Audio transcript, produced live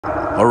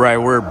All right,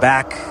 we're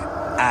back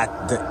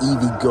at the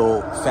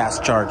EVgo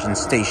fast charging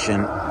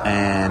station,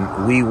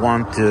 and we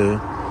want to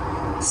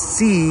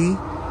see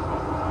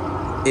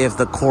if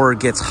the core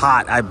gets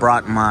hot. I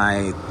brought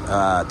my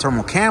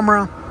thermal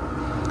camera,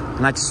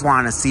 and I just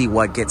want to see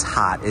what gets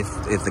hot,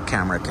 if the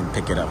camera can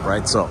pick it up,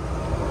 right? So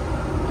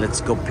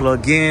let's go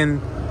plug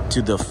in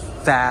to the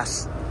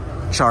fast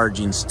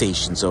charging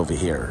stations over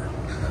here.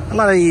 A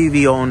lot of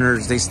EV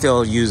owners, they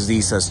still use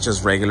these as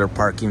just regular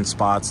parking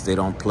spots. They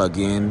don't plug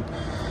in.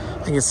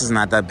 I guess it's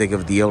not that big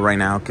of a deal right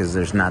now because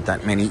there's not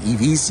that many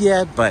EVs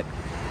yet, but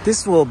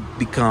this will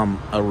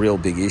become a real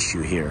big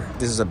issue here.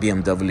 This is a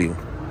BMW.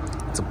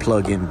 It's a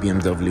plug-in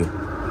BMW.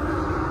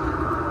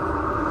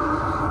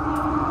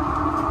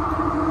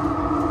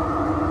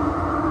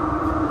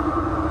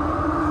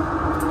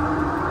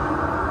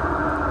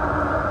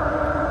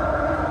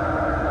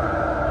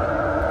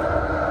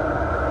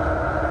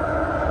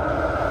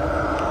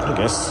 I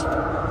guess.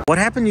 What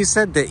happened? You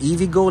said the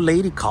EVgo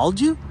lady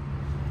called you?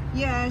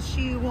 Yeah,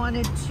 she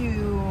wanted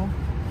to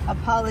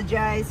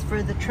apologize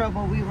for the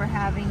trouble we were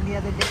having the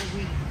other day.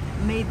 We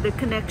made the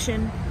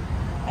connection,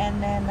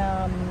 and then,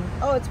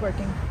 oh, it's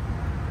working.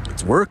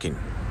 It's working.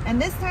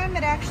 And this time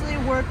it actually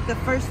worked the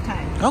first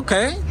time.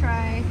 Okay. Let's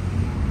try.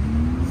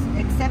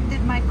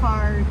 Accepted my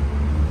card.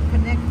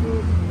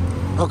 Connected.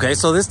 Okay,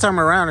 so this time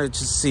around it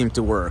just seemed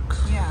to work.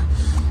 Yeah.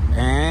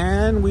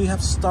 And we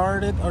have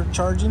started our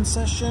charging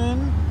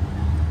session.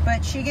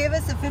 But she gave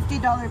us a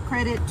 $50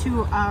 credit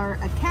to our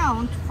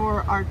account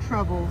for our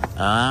troubles.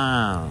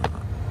 Ah,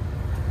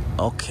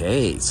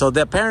 okay. So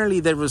apparently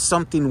there was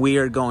something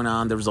weird going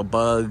on. There was a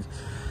bug.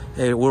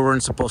 We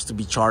weren't supposed to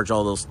be charged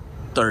all those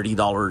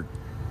 $30,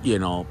 you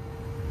know,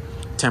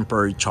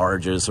 temporary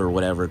charges or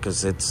whatever,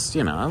 because it's,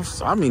 you know,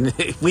 I mean,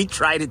 we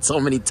tried it so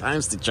many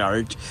times to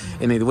charge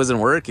and it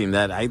wasn't working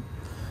that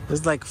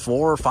there's like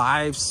 4 or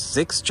 5,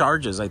 6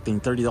 charges, I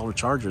think, $30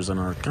 charges on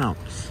our account.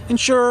 And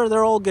sure,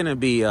 they're all going to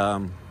be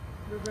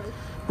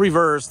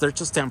reverse. They're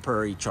just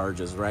temporary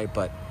charges, right?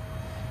 But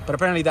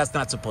apparently that's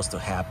not supposed to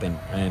happen.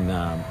 And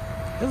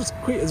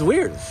it's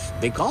weird.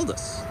 They called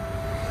us.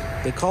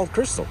 They called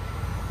Crystal.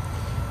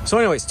 So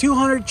anyways,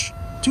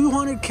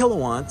 200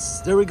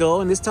 kilowatts. There we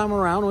go. And this time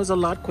around was a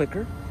lot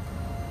quicker.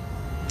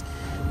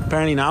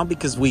 Apparently now,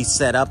 because we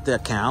set up the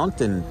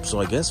account, and so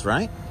I guess,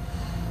 right?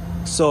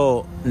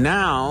 So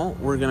now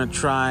we're going to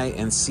try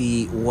and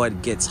see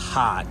what gets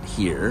hot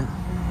here.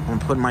 I'm going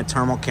to put my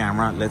thermal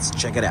camera. Let's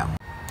check it out.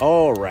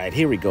 All right,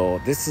 here we go.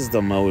 This is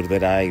the mode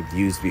that I've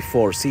used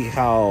before. See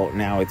how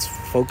now it's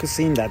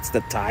focusing? That's the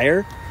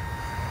tire.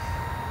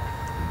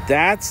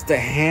 That's the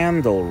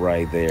handle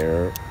right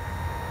there.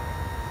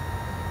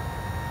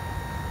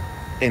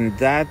 And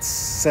that's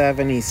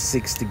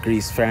 76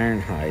 degrees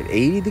Fahrenheit.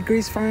 80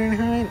 degrees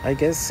Fahrenheit, I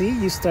guess. See,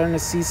 you're starting to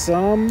see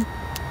some.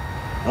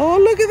 Oh,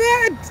 look at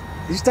that.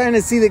 You're starting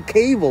to see the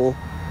cable.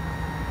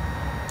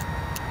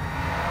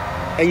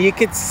 And you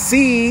can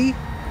see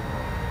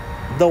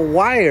the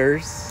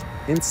wires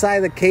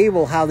inside the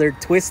cable, how they're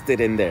twisted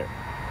in there.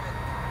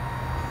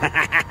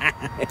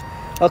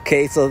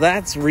 Okay, so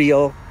that's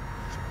real.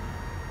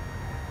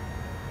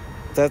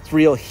 That's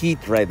real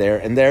heat right there.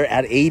 And they're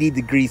at 80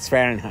 degrees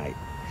Fahrenheit.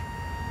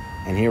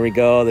 And here we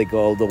go. They go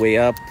all the way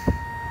up.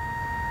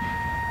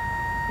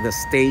 The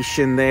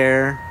station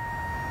there.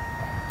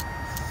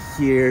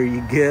 Here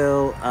you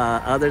go.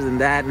 Other than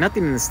that,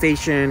 nothing in the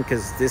station,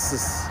 because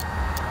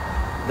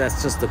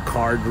that's just the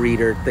card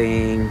reader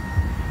thing.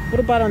 What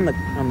about on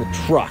the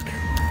truck?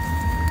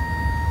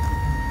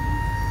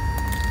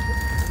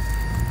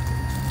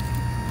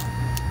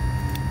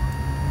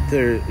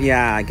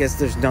 Yeah, I guess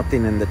there's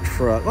nothing in the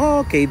truck. Oh,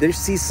 okay, there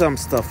see some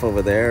stuff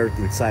over there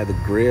inside the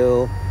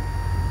grill.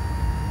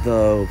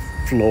 The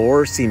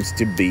floor seems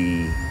to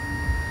be...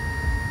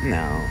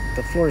 No,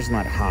 the floor is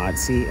not hot.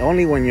 See,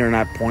 only when you're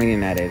not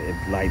pointing at it, it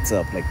lights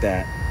up like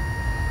that.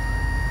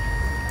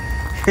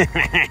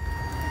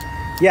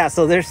 Yeah,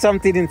 so there's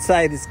something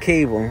inside this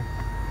cable.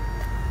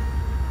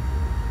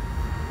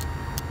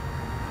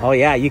 Oh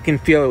yeah, you can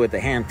feel it with the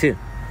hand too.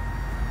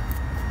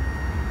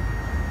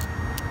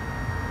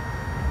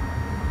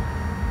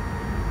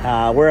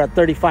 We're at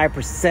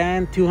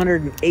 35%,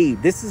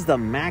 208. This is the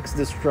max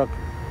this truck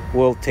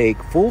will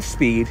take full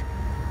speed,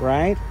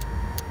 right?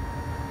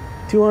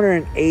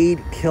 208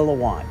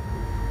 kilowatt.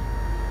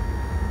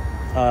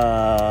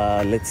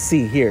 Let's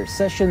see here.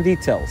 Session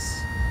details.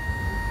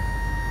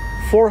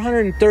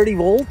 430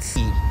 volts.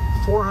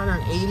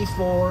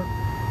 484.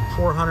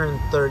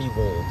 430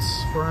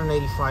 volts,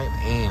 485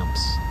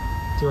 amps,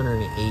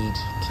 208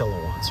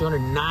 kilowatts,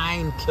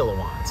 209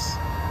 kilowatts.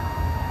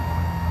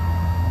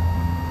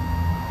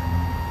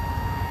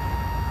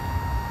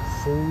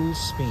 Full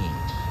speed.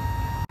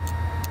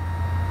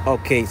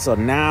 Okay, so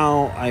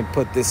now I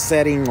put this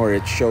setting where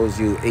it shows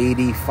you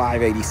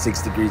 85,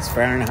 86 degrees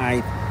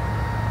Fahrenheit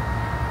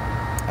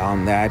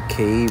on that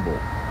cable.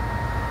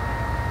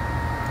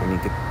 And you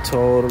can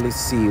totally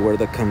see where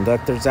the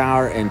conductors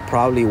are and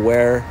probably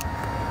where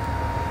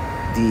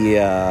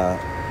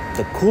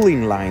the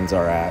cooling lines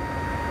are at.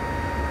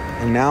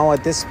 And now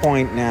at this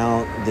point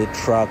now, the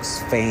truck's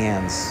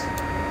fans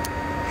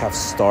have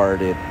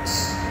started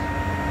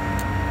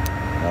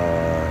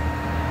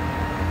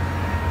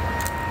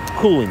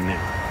cooling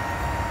now.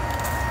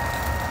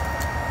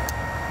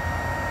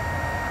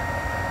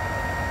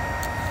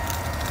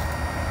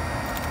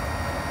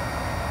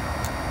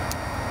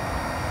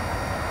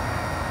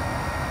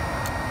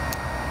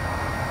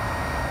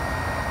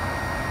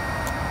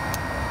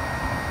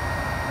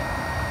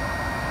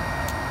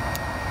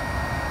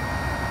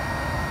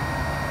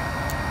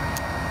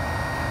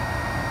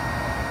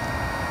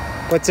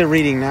 What's it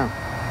reading now?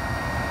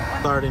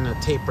 Starting to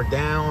taper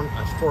down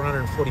at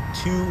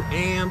 442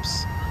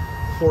 amps,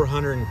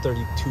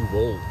 432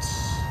 volts.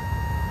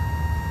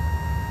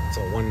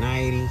 So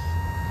 190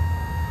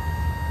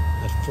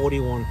 at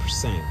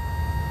 41%.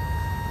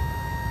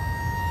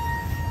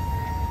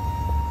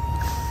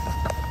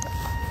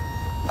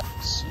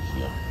 Let's see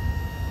here.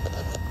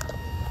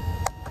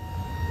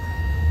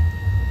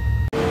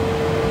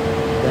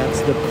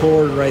 That's the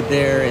cord right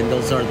there, and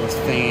those are those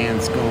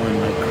fans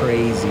going like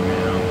crazy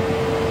now.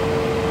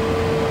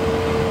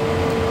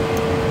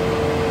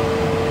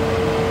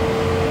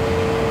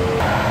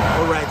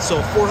 So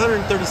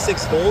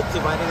 436 volts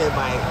divided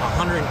by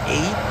 108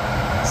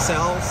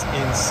 cells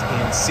in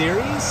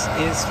series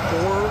is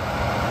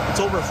it's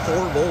over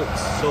 4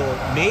 volts. So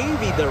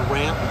maybe the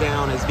ramp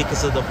down is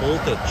because of the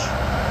voltage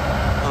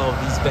of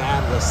these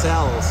bad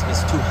cells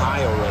is too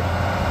high already.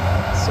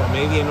 So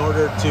maybe in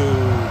order to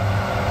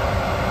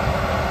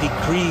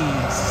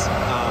decrease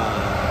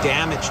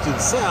damage to the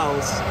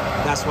cells,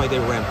 that's why they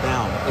ramp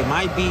down. It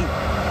might be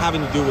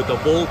having to do with the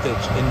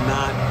voltage and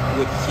not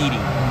with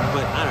heating,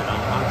 but I don't know.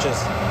 I'm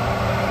just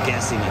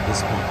guessing at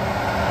this point.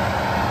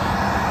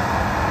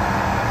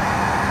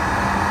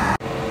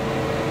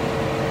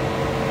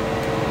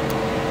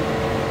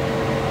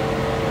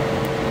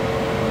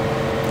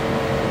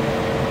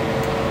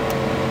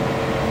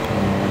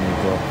 And when you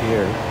go up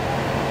here,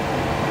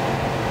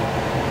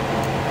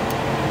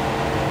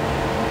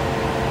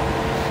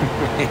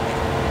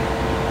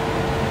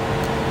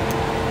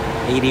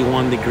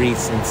 '81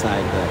 degrees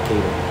inside the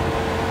cable.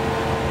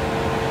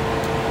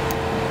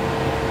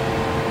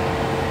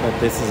 But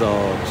this is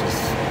all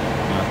just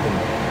nothing.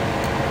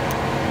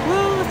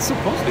 Well, it's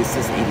supposedly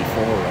says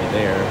 84 right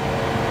there.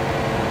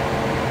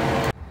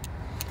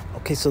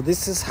 Okay, so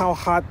this is how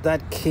hot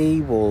that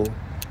cable.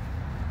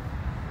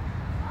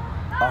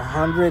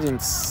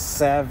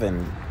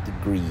 107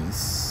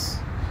 degrees.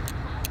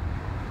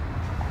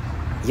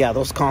 Yeah,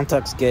 those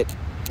contacts get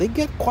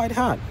quite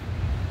hot.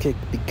 Okay,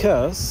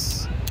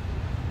 because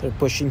they're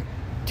pushing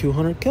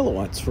 200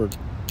 kilowatts for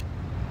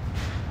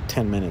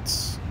 10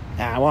 minutes.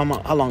 Well,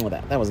 how long was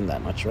that? That wasn't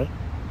that much, right?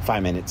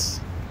 5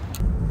 minutes.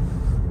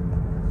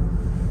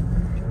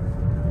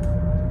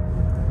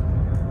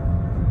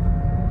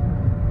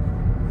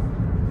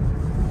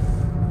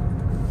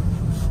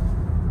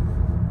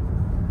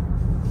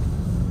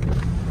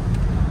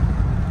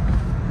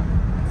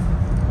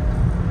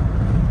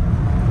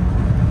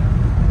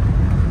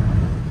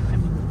 I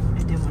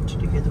didn't want you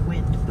to hear the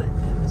wind, but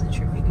I wasn't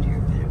sure if you could hear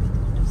it better with the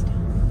windows down.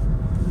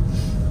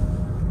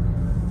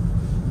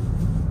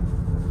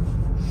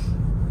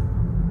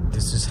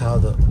 This is how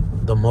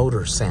the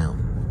motors sound.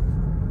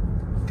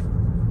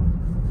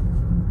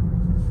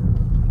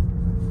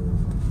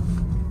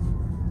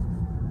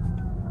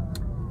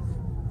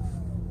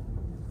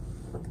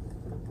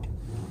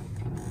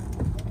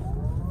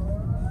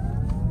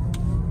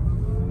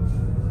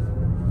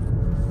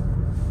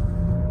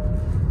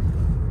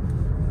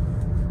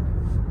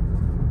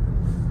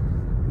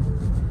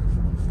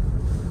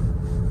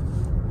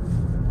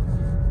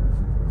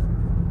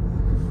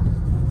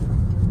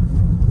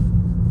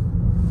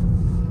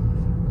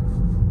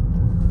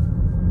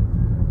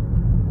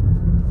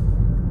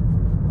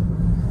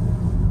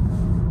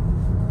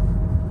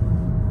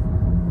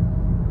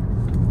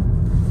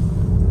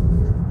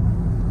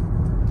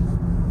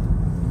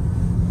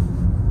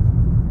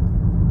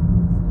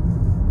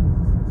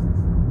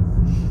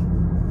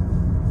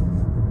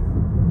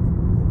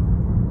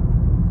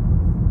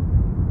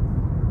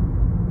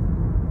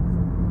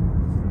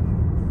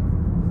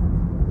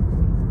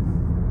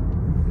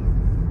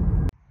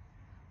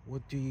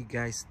 What do you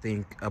guys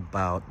think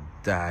about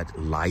that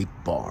light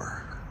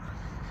bar?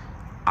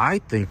 I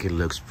think it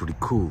looks pretty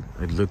cool.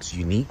 It looks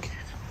unique.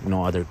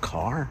 No other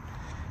car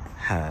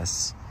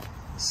has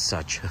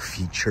such a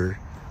feature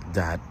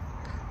that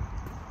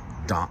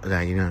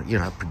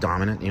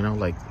predominant.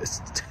 Like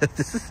this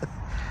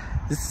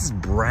is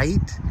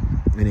bright,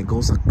 and it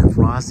goes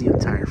across the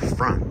entire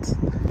front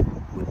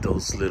with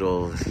those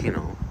little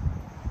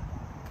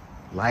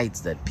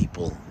lights that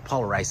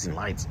polarizing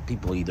lights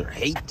people either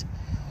hate.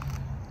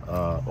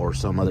 Or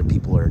some other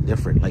people are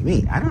different. Like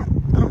me, I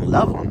don't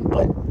love them,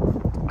 but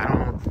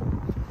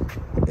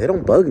they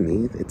don't bug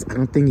me. I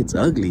don't think it's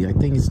ugly. I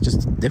think it's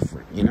just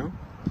different,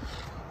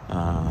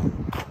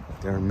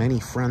 There are many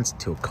fronts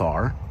to a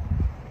car,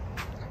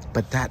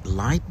 but that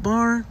light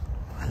bar,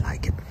 I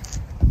like it.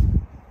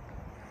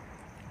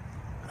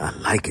 I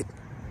like it.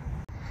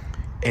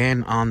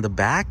 And on the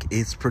back,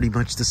 it's pretty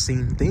much the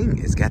same thing.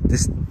 It's got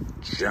this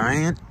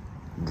giant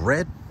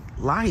red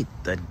light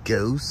that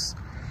goes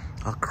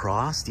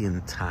across the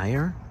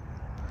entire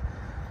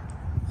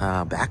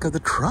back of the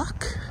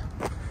truck.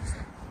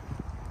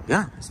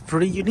 Yeah, it's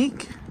pretty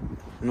unique.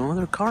 No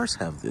other cars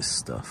have this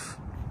stuff.